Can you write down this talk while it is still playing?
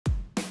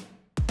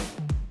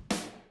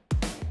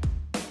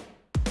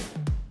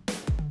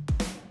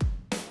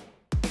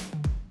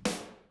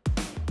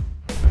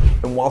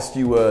And whilst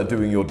you were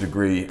doing your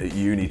degree at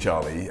uni,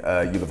 Charlie,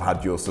 you'll have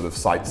had your sort of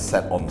sights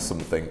set on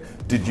something.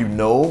 Did you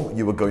know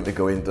you were going to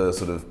go into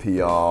sort of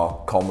PR,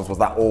 comms? Was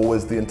that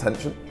always the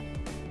intention?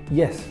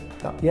 Yes.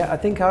 Yeah, I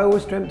think I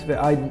always dreamt of it.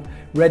 I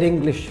read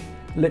English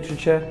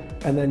literature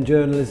and then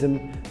journalism,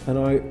 and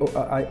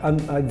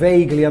I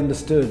vaguely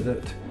understood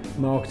that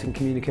marketing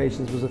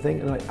communications was a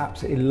thing, and I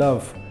absolutely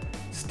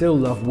still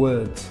love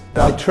words.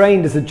 I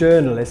trained as a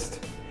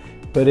journalist,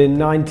 but in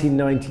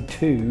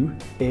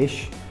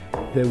 1992-ish,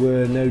 there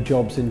were no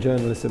jobs in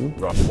journalism.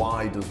 Right.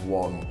 Why does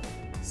one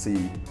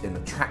see an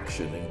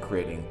attraction in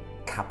creating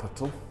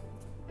capital?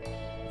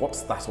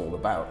 What's that all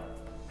about?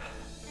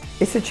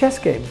 It's a chess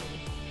game.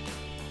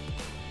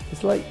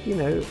 It's like, you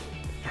know,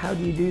 how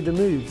do you do the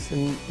moves?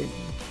 And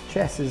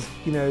chess is,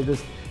 you know,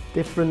 there's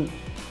different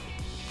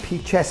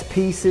chess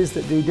pieces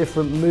that do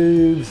different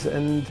moves,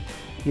 and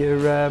you're,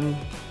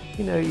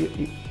 you know,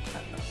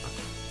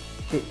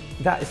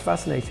 that is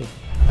fascinating.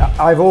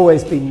 I've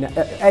always been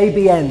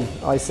ABN.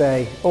 I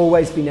say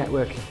always be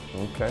networking.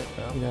 Okay.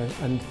 Yeah. You know,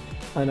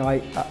 and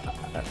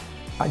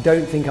I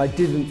don't think I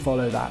didn't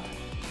follow that,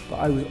 but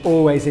I was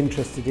always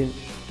interested in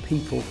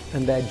people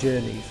and their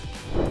journeys.